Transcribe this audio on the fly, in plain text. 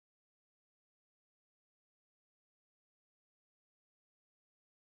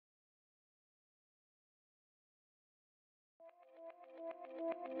Good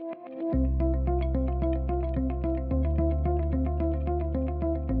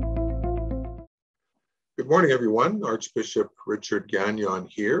morning, everyone. Archbishop Richard Gagnon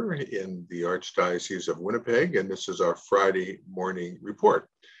here in the Archdiocese of Winnipeg, and this is our Friday morning report.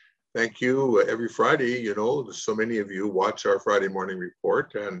 Thank you. Every Friday, so many of you watch our Friday morning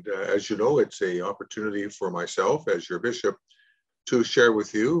report, and as you know, it's an opportunity for myself as your bishop to share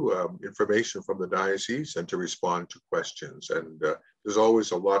with you information from the diocese and to respond to questions. And there's always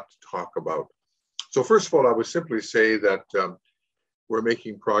a lot to talk about. So first of all, I would simply say that we're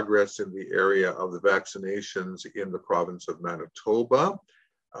making progress in the area of the vaccinations in the province of Manitoba.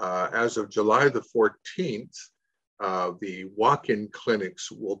 As of July the 14th, the walk-in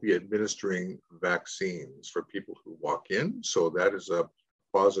clinics will be administering vaccines for people who walk in. So that is a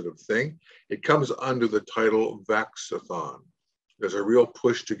positive thing. It comes under the title Vaxathon. There's a real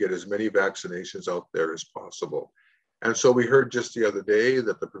push to get as many vaccinations out there as possible. And so we heard just the other day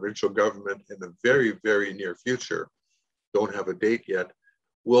that the provincial government in the very, very near future, don't have a date yet,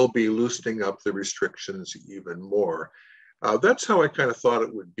 will be loosening up the restrictions even more. That's how I kind of thought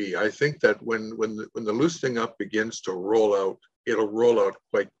it would be. I think that when the loosening up begins to roll out, it'll roll out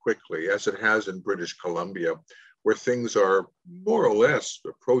quite quickly, as it has in British Columbia, where things are more or less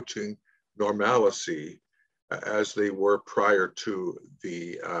approaching normalcy as they were prior to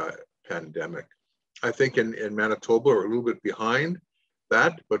the pandemic. I think in Manitoba, we're a little bit behind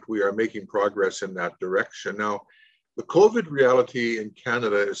that, but we are making progress in that direction. Now, the COVID reality in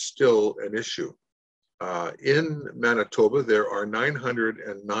Canada is still an issue. In Manitoba, there are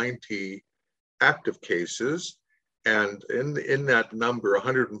 990 active cases, and in that number,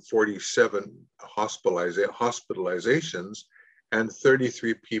 147 hospitalizations, and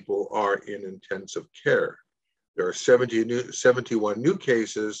 33 people are in intensive care. There are 71 new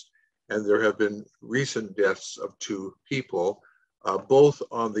cases, and there have been recent deaths of 2 people, both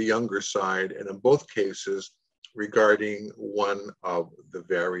on the younger side, and in both cases, regarding one of the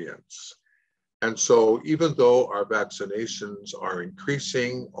variants. And so even though our vaccinations are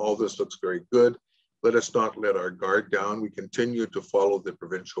increasing, all this looks very good, let us not let our guard down. We continue to follow the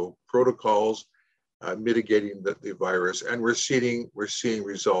provincial protocols, mitigating the virus, and we're seeing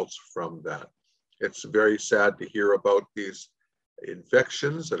results from that. It's very sad to hear about these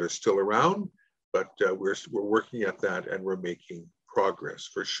infections that are still around, but we're working at that and we're making progress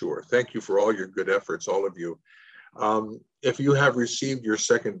for sure. Thank you for all your good efforts, all of you. If you have received your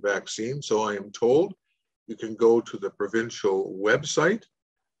second vaccine, so I am told, you can go to the provincial website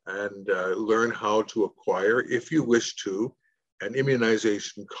and learn how to acquire, if you wish to, an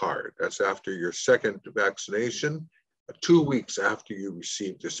immunization card. That's after your second vaccination, 2 weeks after you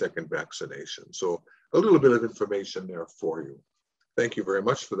received your second vaccination. So a little bit of information there for you. Thank you very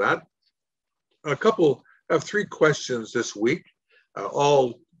much for that. I have 3 questions this week,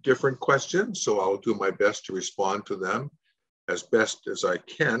 all different questions, so I'll do my best to respond to them as best as I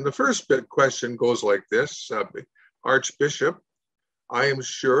can. The first question goes like this. Archbishop, I am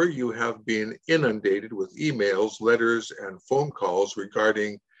sure you have been inundated with emails, letters, and phone calls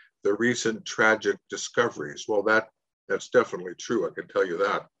regarding the recent tragic discoveries. Well, that's definitely true, I can tell you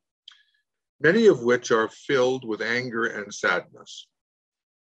that. Many of which are filled with anger and sadness.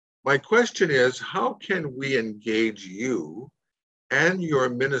 My question is, how can we engage you and your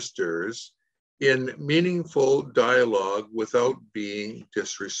ministers in meaningful dialogue without being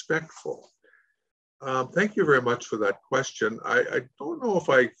disrespectful? Thank you very much for that question. I don't know if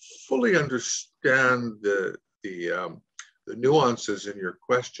I fully understand the nuances in your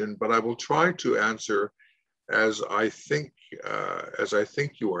question, but I will try to answer as I think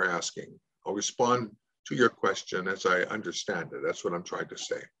you are asking. I'll respond to your question as I understand it. That's what I'm trying to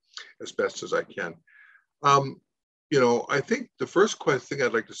say, as best as I can. I think the first thing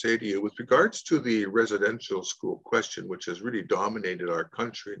I'd like to say to you with regards to the residential school question, which has really dominated our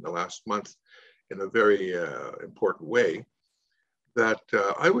country in the last month in a very important way, that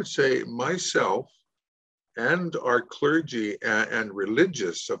I would say myself and our clergy and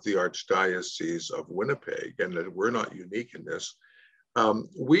religious of the Archdiocese of Winnipeg, and that we're not unique in this,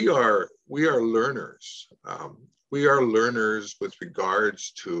 we are learners. We are learners with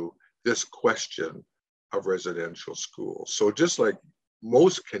regards to this question of residential schools. So just like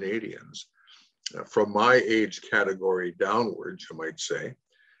most Canadians, from my age category downwards, you might say,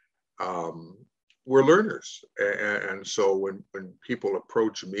 we're learners. And so when people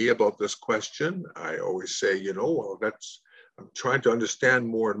approach me about this question, I always say, I'm trying to understand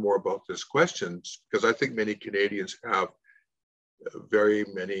more and more about this question, because I think many Canadians have very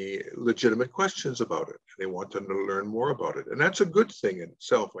many legitimate questions about it. They want to learn more about it. And that's a good thing in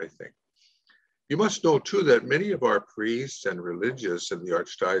itself, I think. You must know too that many of our priests and religious in the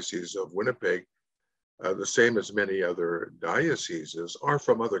Archdiocese of Winnipeg, the same as many other dioceses, are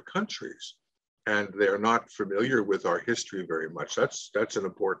from other countries, and they're not familiar with our history very much. That's an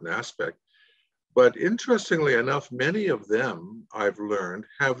important aspect. But interestingly enough, many of them, I've learned,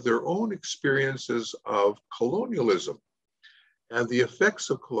 have their own experiences of colonialism and the effects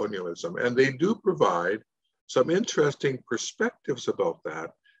of colonialism, and they do provide some interesting perspectives about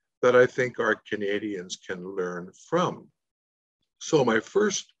that I think our Canadians can learn from. So my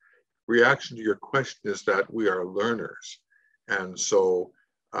first reaction to your question is that we are learners. And so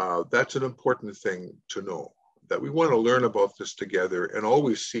that's an important thing to know, that we want to learn about this together and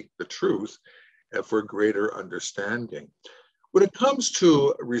always seek the truth for greater understanding. When it comes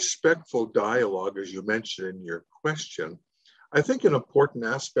to respectful dialogue, as you mentioned in your question, I think an important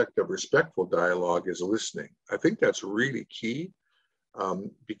aspect of respectful dialogue is listening. I think that's really key.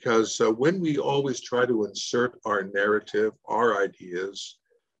 Because when we always try to insert our narrative, our ideas,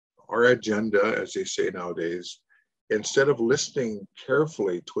 our agenda, as they say nowadays, instead of listening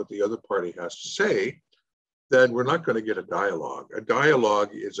carefully to what the other party has to say, then we're not going to get a dialogue. A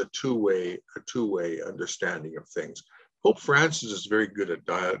dialogue is a two-way understanding of things. Pope Francis is very good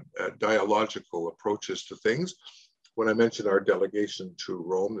at dialogical approaches to things. When I mentioned our delegation to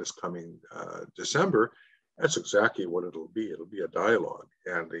Rome this coming December, that's exactly what it'll be. It'll be a dialogue.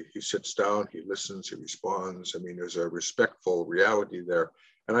 And he sits down, he listens, he responds. I mean, there's a respectful reality there.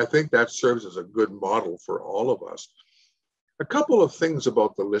 And I think that serves as a good model for all of us. A couple of things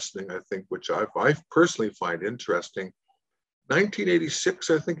about the listening, I think, which I personally find interesting.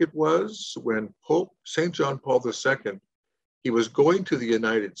 1986, I think it was, when Pope St. John Paul II, he was going to the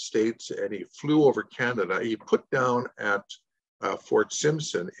United States and he flew over Canada. He put down at Fort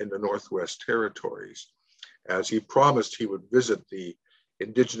Simpson in the Northwest Territories, as he promised he would visit the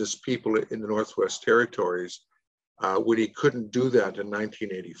Indigenous people in the Northwest Territories when he couldn't do that in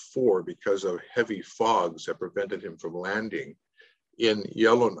 1984 because of heavy fogs that prevented him from landing in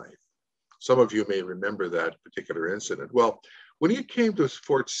Yellowknife. Some of you may remember that particular incident. Well, when he came to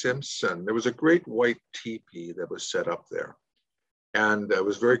Fort Simpson, there was a great white teepee that was set up there. And it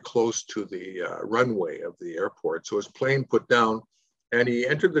was very close to the runway of the airport. So his plane put down, and he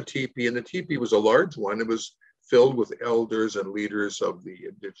entered the teepee, and the teepee was a large one. It was filled with elders and leaders of the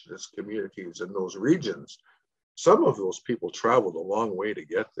Indigenous communities in those regions. Some of those people traveled a long way to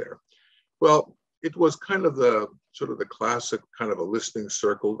get there. Well, it was kind of the sort of the classic kind of a listening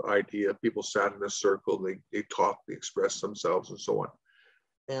circle idea. People sat in a circle, they talked, they expressed themselves and so on.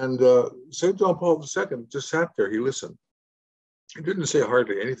 And St. John Paul II just sat there, he listened. He didn't say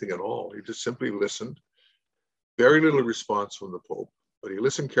hardly anything at all. He just simply listened. Very little response from the Pope, but he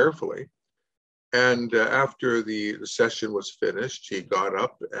listened carefully. And after the session was finished, he got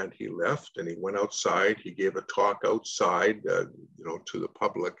up and he left and he went outside. He gave a talk outside, to the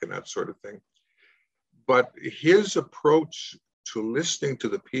public and that sort of thing. But his approach to listening to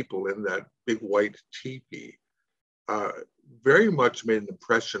the people in that big white teepee very much made an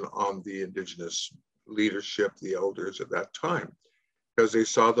impression on the Indigenous leadership, the elders at that time, because they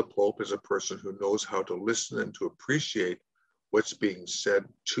saw the Pope as a person who knows how to listen and to appreciate what's being said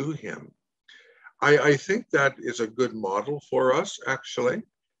to him. I think that is a good model for us, actually.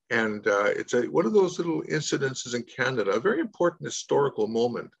 And it's one of those little incidences in Canada, a very important historical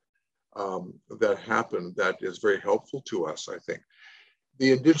moment that happened that is very helpful to us, I think.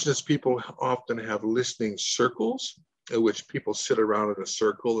 The Indigenous people often have listening circles in which people sit around in a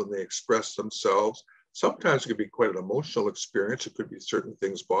circle and they express themselves. Sometimes it could be quite an emotional experience. It could be certain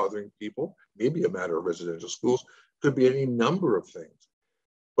things bothering people, maybe a matter of residential schools, could be any number of things.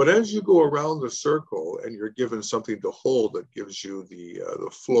 But as you go around the circle and you're given something to hold that gives you the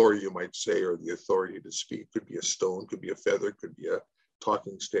floor, you might say, or the authority to speak, could be a stone, could be a feather, could be a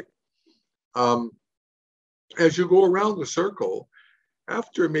talking stick. As you go around the circle,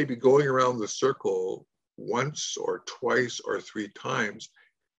 after maybe going around the circle once or twice or three times,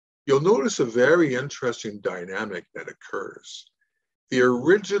 you'll notice a very interesting dynamic that occurs. The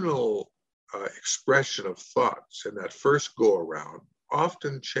original expression of thoughts in that first go around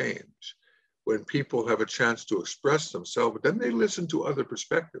often change when people have a chance to express themselves, but then they listen to other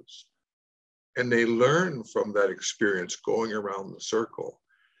perspectives and they learn from that experience going around the circle.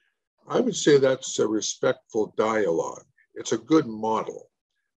 I would say that's a respectful dialogue. It's a good model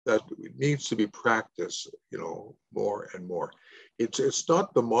that needs to be practiced, more and more. It's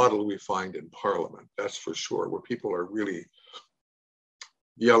not the model we find in Parliament, that's for sure, where people are really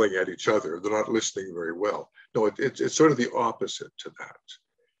yelling at each other. They're not listening very well. No, it's sort of the opposite to that.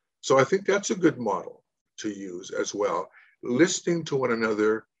 So I think that's a good model to use as well. Listening to one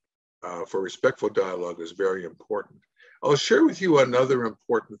another, for respectful dialogue is very important. I'll share with you another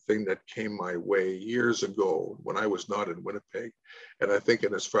important thing that came my way years ago when I was not in Winnipeg, and I think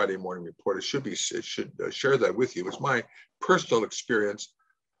in this Friday morning report, it should share that with you. It's my personal experience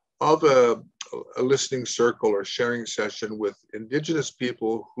of a listening circle or sharing session with Indigenous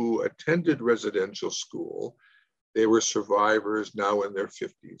people who attended residential school. They were survivors now in their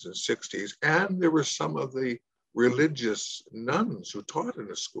 50s and 60s, and there were some of the religious nuns who taught in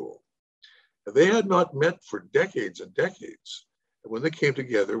the school. They had not met for decades and decades. And when they came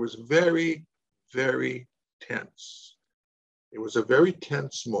together, it was very, very tense. It was a very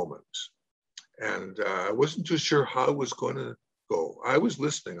tense moment. And I wasn't too sure how it was going to go. I was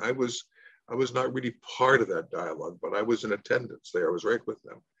listening. I was not really part of that dialogue, but I was in attendance there. I was right with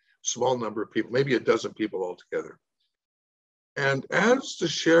them. Small number of people, maybe a dozen people altogether. And as the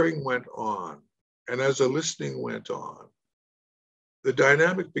sharing went on, and as the listening went on, the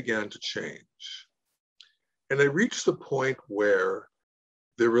dynamic began to change. And I reached the point where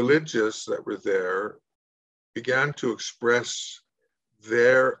the religious that were there began to express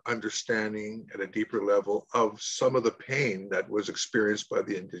their understanding at a deeper level of some of the pain that was experienced by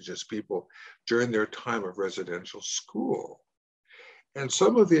the Indigenous people during their time of residential school. And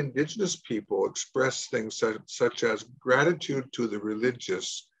some of the Indigenous people expressed things such as gratitude to the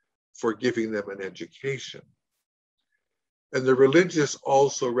religious for giving them an education. And the religious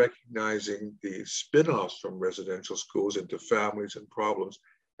also recognizing the spin-offs from residential schools into families and problems.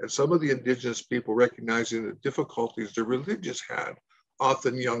 And some of the Indigenous people recognizing the difficulties the religious had,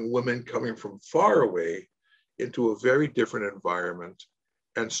 often young women coming from far away into a very different environment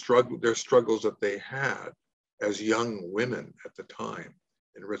and their struggles that they had as young women at the time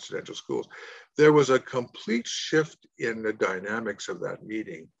in residential schools. There was a complete shift in the dynamics of that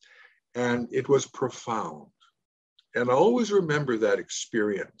meeting, and it was profound. And I always remember that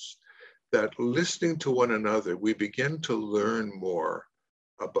experience, that listening to one another, we begin to learn more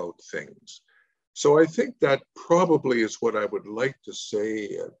about things. So I think that probably is what I would like to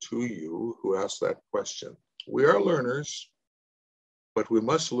say to you who asked that question. We are learners, but we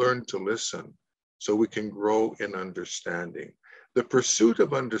must learn to listen so we can grow in understanding. The pursuit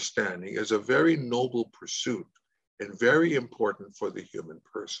of understanding is a very noble pursuit and very important for the human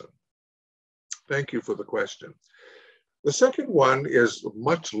person. Thank you for the question. The second one is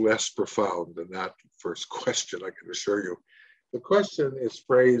much less profound than that first question, I can assure you. The question is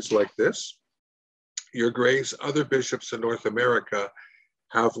phrased like this: Your Grace, other bishops in North America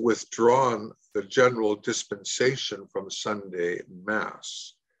have withdrawn the general dispensation from Sunday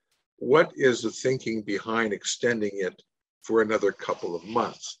Mass. What is the thinking behind extending it for another couple of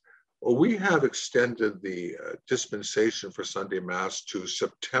months? Well, we have extended the dispensation for Sunday Mass to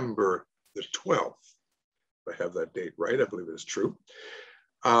September the 12th. If I have that date right, I believe it is true.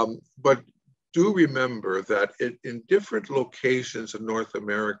 But do remember that in different locations in North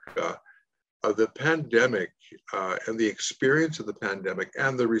America, the pandemic and the experience of the pandemic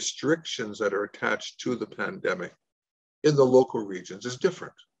and the restrictions that are attached to the pandemic in the local regions is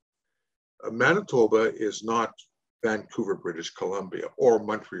different. Manitoba is not Vancouver, British Columbia, or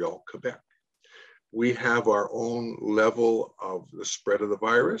Montreal, Quebec. We have our own level of the spread of the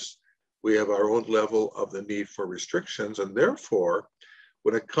virus. We have our own level of the need for restrictions. And therefore,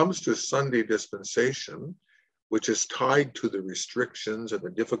 when it comes to Sunday dispensation, which is tied to the restrictions and the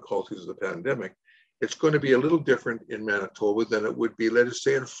difficulties of the pandemic, it's going to be a little different in Manitoba than it would be, let us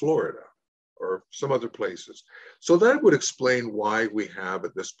say, in Florida or some other places. So that would explain why we have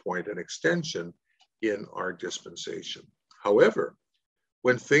at this point an extension in our dispensation. However,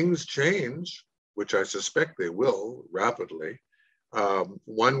 when things change, which I suspect they will rapidly,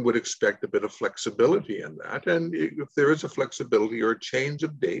 one would expect a bit of flexibility in that. And if there is a flexibility or a change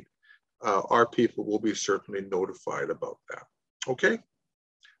of date, our people will be certainly notified about that. Okay,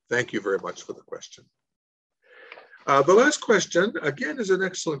 thank you very much for the question. The last question, again, is an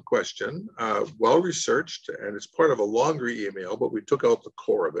excellent question, well-researched, and it's part of a longer email, but we took out the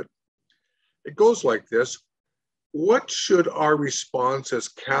core of it. It goes like this: what should our response as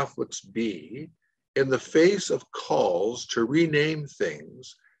Catholics be in the face of calls to rename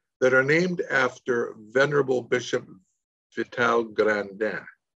things that are named after Venerable Bishop Vital Grandin,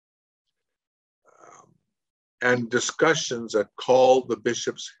 and discussions that call the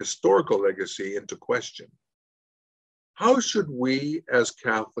bishop's historical legacy into question? How should we as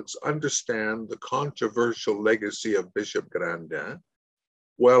Catholics understand the controversial legacy of Bishop Grandin,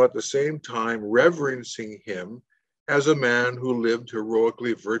 while at the same time reverencing him as a man who lived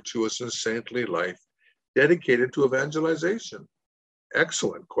heroically virtuous and saintly life dedicated to evangelization?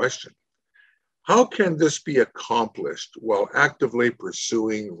 Excellent question. How can this be accomplished while actively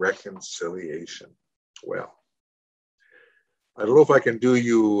pursuing reconciliation? Well, I don't know if I can do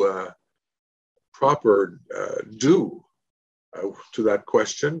you proper due to that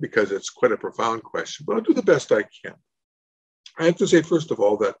question, because it's quite a profound question, but I'll do the best I can. I have to say, first of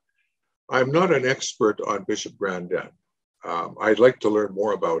all, that I'm not an expert on Bishop Grandin. I'd like to learn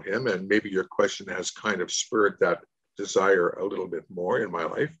more about him, and maybe your question has kind of spurred that desire a little bit more in my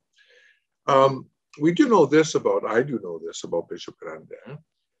life. I do know this about Bishop Grandin,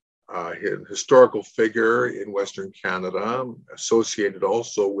 a historical figure in Western Canada, associated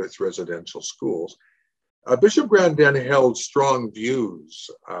also with residential schools. Bishop Grandin held strong views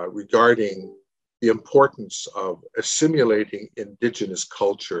regarding the importance of assimilating Indigenous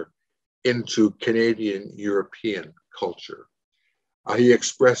culture into Canadian European culture. He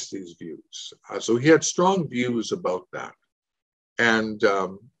expressed these views. So he had strong views about that. And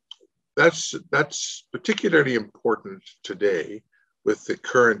that's particularly important today with the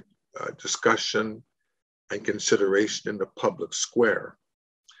current discussion and consideration in the public square.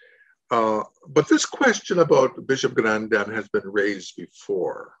 But this question about Bishop Grandin has been raised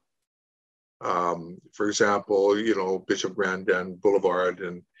before. For example, Bishop Grandin Boulevard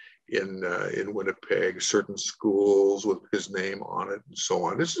in Winnipeg, certain schools with his name on it and so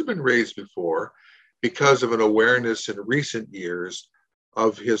on. This has been raised before because of an awareness in recent years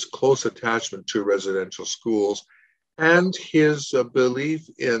of his close attachment to residential schools and his belief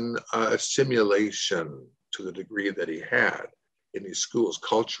in assimilation to the degree that he had in these schools,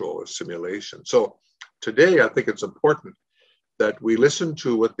 cultural assimilation. So today, I think it's important that we listen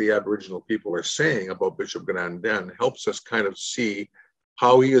to what the Aboriginal people are saying about Bishop Grandin. Helps us kind of see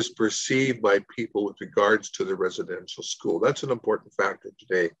how he is perceived by people with regards to the residential school. That's an important factor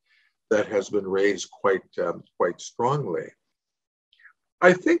today that has been raised quite strongly.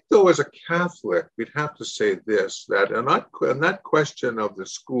 I think, though, as a Catholic, we'd have to say this, that on that question of the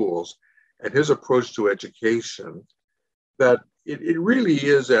schools and his approach to education, that it really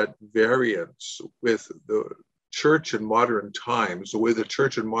is at variance with the church in modern times, the way the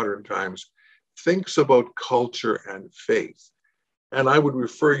church in modern times thinks about culture and faith. And I would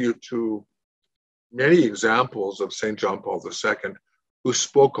refer you to many examples of St. John Paul II, who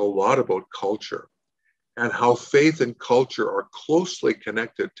spoke a lot about culture and how faith and culture are closely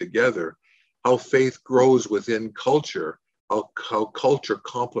connected together, how faith grows within culture, how culture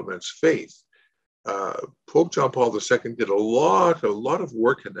complements faith. Pope John Paul II did a lot of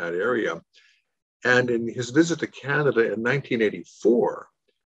work in that area. And in his visit to Canada in 1984,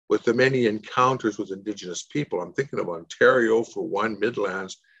 with the many encounters with Indigenous people, I'm thinking of Ontario for one,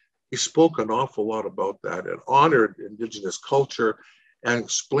 Midlands, he spoke an awful lot about that and honored Indigenous culture and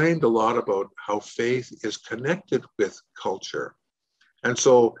explained a lot about how faith is connected with culture. And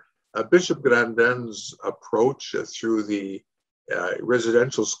so Bishop Grandin's approach through the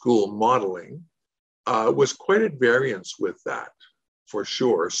residential school modeling was quite at variance with that, for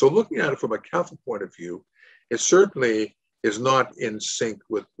sure. So looking at it from a Catholic point of view, it certainly is not in sync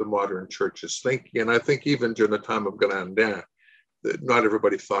with the modern church's thinking. And I think even during the time of Grandin, that not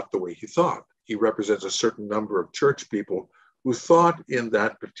everybody thought the way he thought. He represents a certain number of church people who thought in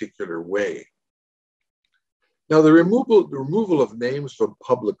that particular way. Now, the removal of names from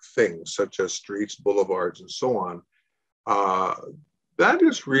public things, such as streets, boulevards, and so on, that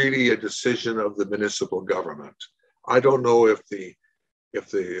is really a decision of the municipal government. I don't know if the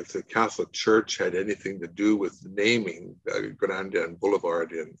Catholic Church had anything to do with naming Grandin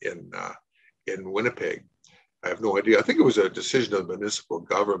Boulevard in Winnipeg. I have no idea. I think it was a decision of the municipal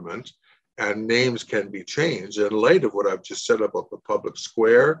government, and names can be changed. In light of what I've just said about the public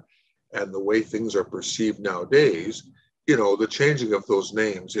square and the way things are perceived nowadays, the changing of those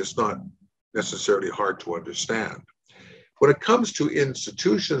names is not necessarily hard to understand. When it comes to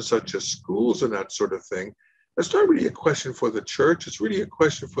institutions such as schools and that sort of thing, that's not really a question for the church. It's really a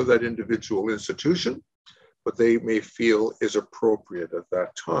question for that individual institution, what they may feel is appropriate at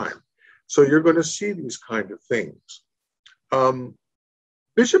that time. So you're going to see these kind of things.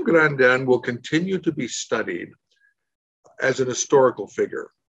 Bishop Grandin will continue to be studied as an historical figure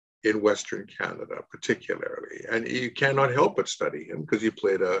in Western Canada, particularly. And you cannot help but study him because he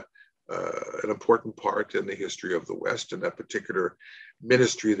played an important part in the history of the West in that particular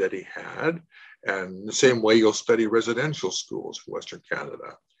ministry that he had. And the same way you'll study residential schools in Western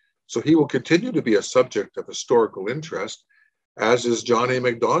Canada. So he will continue to be a subject of historical interest, as is John A.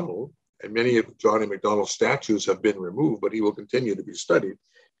 Macdonald. And many of John A. Macdonald's statues have been removed, but he will continue to be studied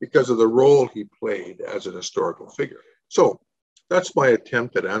because of the role he played as an historical figure. So that's my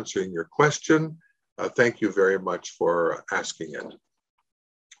attempt at answering your question. Thank you very much for asking it.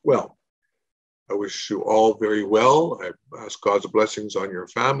 Well, I wish you all very well. I ask God's blessings on your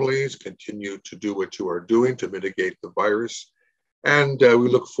families. Continue to do what you are doing to mitigate the virus. And we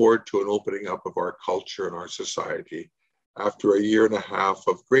look forward to an opening up of our culture and our society after a year and a half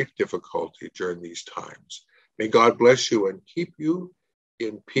of great difficulty during these times. May God bless you and keep you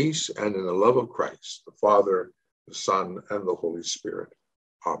in peace and in the love of Christ, the Father, the Son, and the Holy Spirit.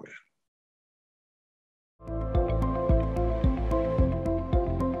 Amen.